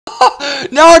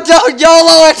No, don't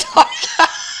YOLO it!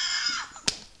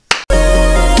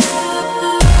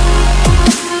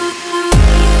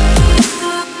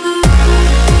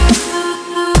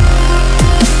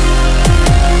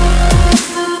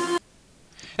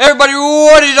 Hey everybody,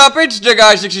 what is up? It's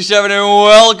daguy67 and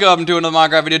welcome to another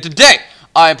Minecraft video. Today,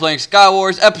 I am playing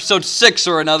Skywars episode 6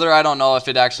 or another. I don't know if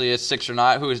it actually is 6 or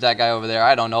not. Who is that guy over there?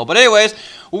 I don't know. But anyways,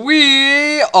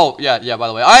 oh, yeah, by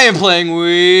the way, I am playing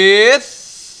with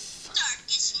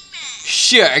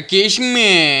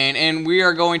sarkismine, and we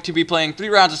are going to be playing 3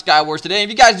 rounds of Skywars today. If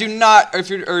you guys do not, or if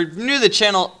you're new to the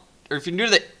channel, or if you're new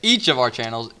to each of our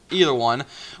channels, either one,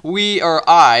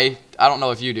 I don't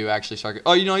know if you do actually, Sark.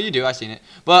 Oh, you know you do. I seen it.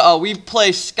 But we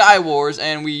play Skywars,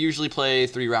 and we usually play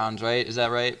 3 rounds, right? Is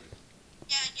that right?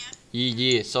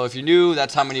 Yeah. So if you're new,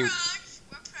 that's how many.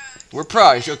 We're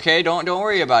pros. Okay, don't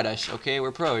worry about us. Okay,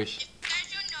 we're pros. If you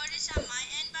guys don't notice on my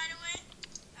end, by the way,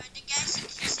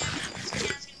 daguy67, his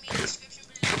channel's gonna be in the description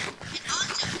below, and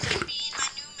also it's gonna be in my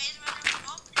new Maze Runner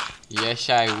roleplay. Yes,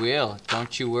 I will.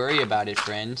 Don't you worry about it,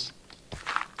 friends.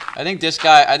 I think this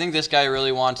guy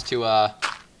really wants to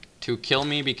kill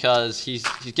me because he's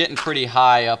getting pretty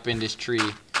high up in this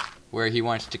tree where he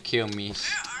wants to kill me. Where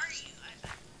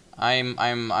are you?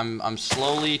 I'm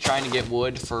slowly trying to get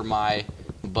wood for my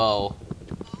bow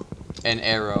and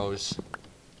arrows.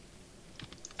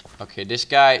 Okay, this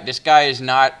guy is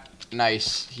not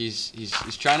nice. He's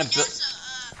trying to build.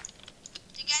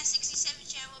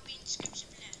 daguy67 channel will be in the description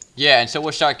below. Yeah, and so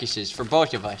will Sarkis's for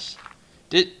both of us.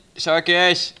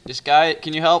 Sarkis, this guy,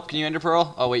 can you help? Can you ender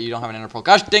pearl? Oh wait, you don't have an ender pearl.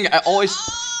 Gosh dang it, I always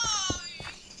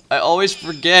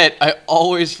forget. Dude,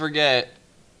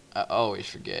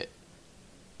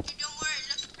 don't worry,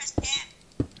 look, press tab.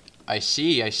 I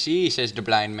see, says the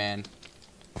blind man.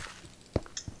 Oh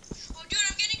dude,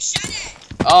 I'm getting shot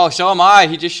at. Oh, so am I.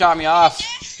 He just shot me off.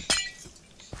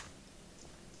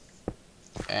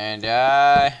 And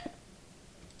I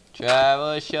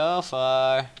travel so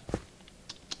far.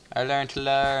 I learned to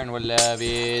learn what love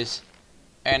is,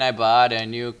 and I bought a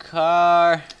new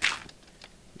car.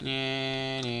 This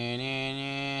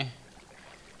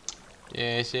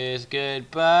is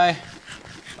goodbye.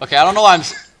 Okay, I don't know why I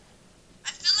feel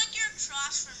like you're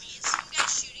across from me. Is some guy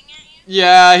shooting at you?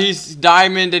 Yeah, he's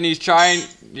diamond and he's trying.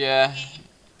 Yeah. Okay.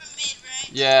 From mid,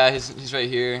 right? Yeah, he's right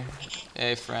here.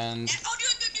 Hey, friend. And, oh, dude,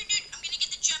 I'm gonna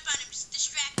get the jump on him. Just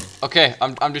distract him. Okay,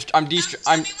 I'm Tell me when he leaves.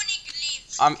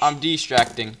 I'm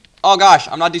distracting. Oh gosh,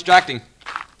 I'm not distracting. Hey,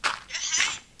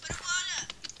 put a wall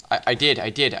up. I did. I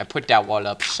put that wall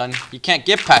up, son. You can't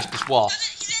get past this wall.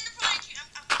 He's in the front.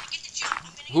 I'm gonna get the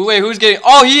jump. Who's getting?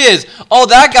 Oh, he is. Oh,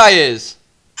 that guy is.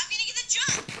 I'm gonna get the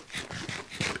jump.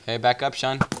 Hey, back up,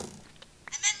 son. I'm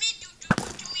at mid, dude.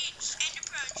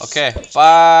 Okay,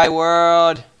 bye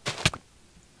world.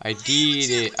 I did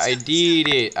it. Oh,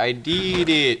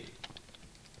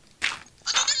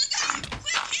 there's a guy.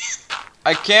 Quick, kill.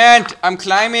 I can't. I'm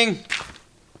climbing. Help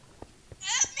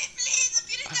me, please. I'm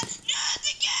gonna die.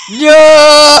 No!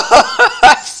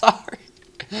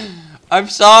 No, I'm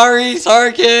sorry,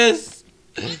 Sarkis.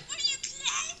 What are you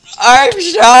climbing? I'm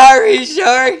sorry,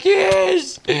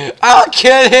 Sarkis. I'll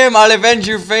kill him. I'll avenge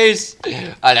your face.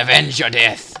 I'll avenge your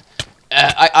death.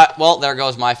 Well, there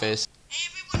goes my face. Hey,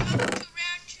 everyone, welcome to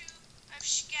round 2 of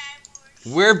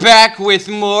Skywars. We're back with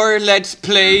more Let's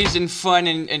Plays and fun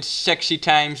and sexy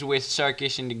times with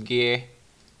Sarkis and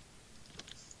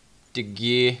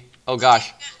daguy. Oh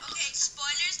gosh. Okay,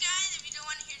 spoilers, guys. If you don't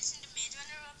want to hear this in the Maze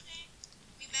Runner roleplay,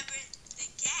 remember the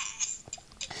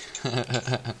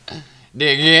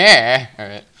daguy.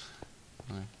 Alright.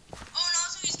 Oh, and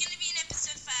also he's gonna be in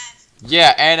episode 5.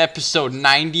 Yeah, and episode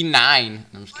 99.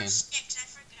 I'm just Or kidding. 6, I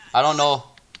forgot. I don't know.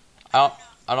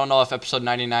 I don't know if episode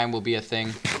 99 will be a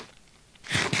thing.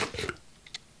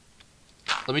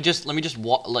 Let me just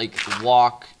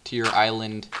walk to your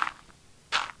island.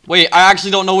 Wait, I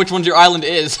actually don't know which one's your island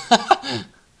is.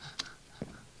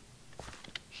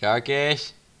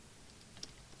 Sarkis?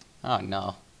 Oh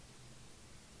no.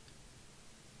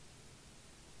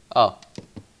 Oh.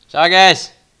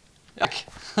 Sarkis!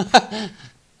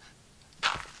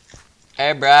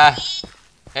 Hey bruh.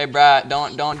 Hey bruh,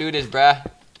 don't do this, bruh.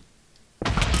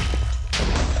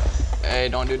 Hey,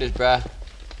 don't do this, bruh.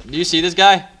 Do you see this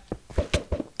guy?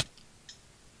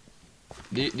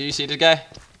 Do you see this guy?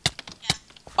 Yeah.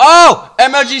 Oh!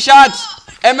 MLG shots!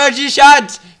 MLG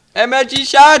shots! MLG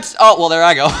shots! Oh, well, there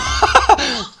I go.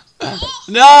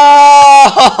 No! Round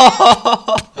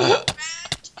 2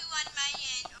 on my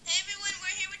end. Hey, everyone,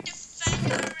 we're here with the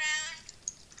final round.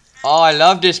 Oh, I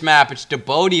love this map. It's the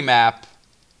Bodhi map.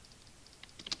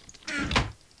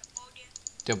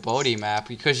 The boaty map,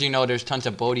 because you know there's tons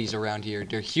of boaties around here.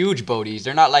 They're huge boaties.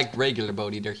 They're not like regular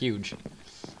boaty. They're huge. Hey,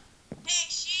 I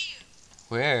see you.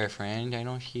 Where, friend? I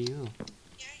don't see you.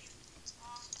 Here you.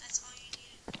 That's all you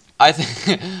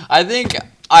needed. I think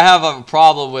I have a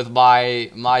problem with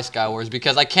my skywars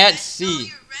because I can't see.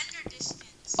 Your render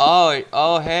distance.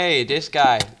 Oh, hey, this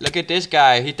guy. Look at this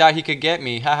guy. He thought he could get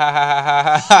me. Ha ha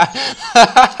ha ha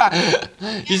ha.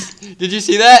 Did you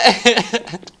see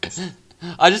that?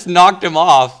 I just knocked him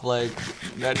off, like,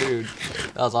 that dude.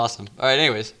 That was awesome. Alright,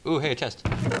 anyways. Ooh, hey, a chest.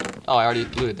 Oh, I already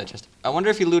looted that chest. I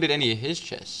wonder if he looted any of his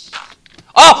chests.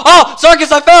 Oh!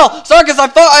 Sarkis, I fell! Sarkis, I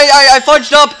fell! I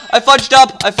fudged up! I fudged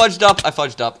up! Why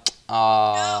fudge?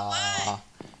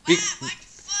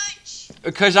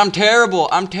 Because I'm terrible.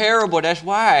 That's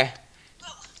why.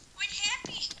 Well, what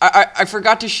happened? I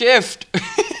forgot to shift.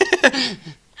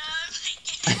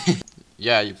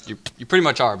 Yeah, you pretty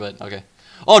much are, but okay.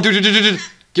 Oh, dude.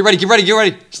 Get ready.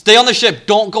 Stay on the ship.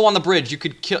 Don't go on the bridge. He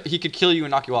could kill you and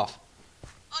knock you off.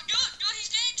 Oh, dude, he's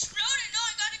gonna explode. No,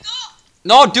 I gotta go.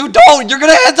 No, dude, don't. You're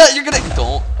gonna hit that.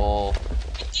 Don't. Oh.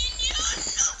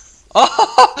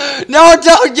 Oh. No,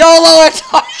 don't. YOLO it.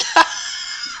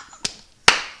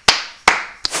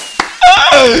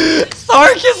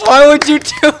 Sarkis, why would you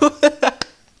do that?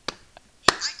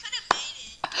 I could have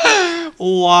made it.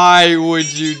 Why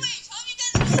would you? Anyways, hope you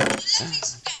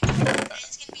guys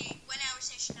it's gonna be 1 hour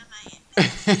session on my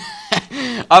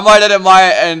end. I might edit my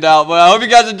end out, but I hope you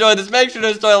guys enjoyed this. Make sure to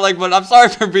destroy the like button. I'm sorry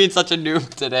for being such a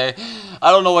noob today. I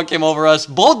don't know what came over us.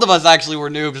 Both of us actually were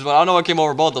noobs, but I don't know what came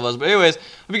over both of us. But anyways,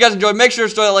 hope you guys enjoyed. Make sure to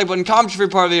destroy the like button, comment if you're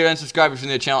part of the video, and subscribe if you're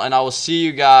new to the channel. And I will see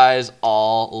you guys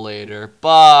all later.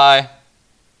 Bye.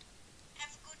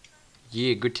 Have a good time.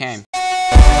 Yeah, good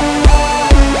time.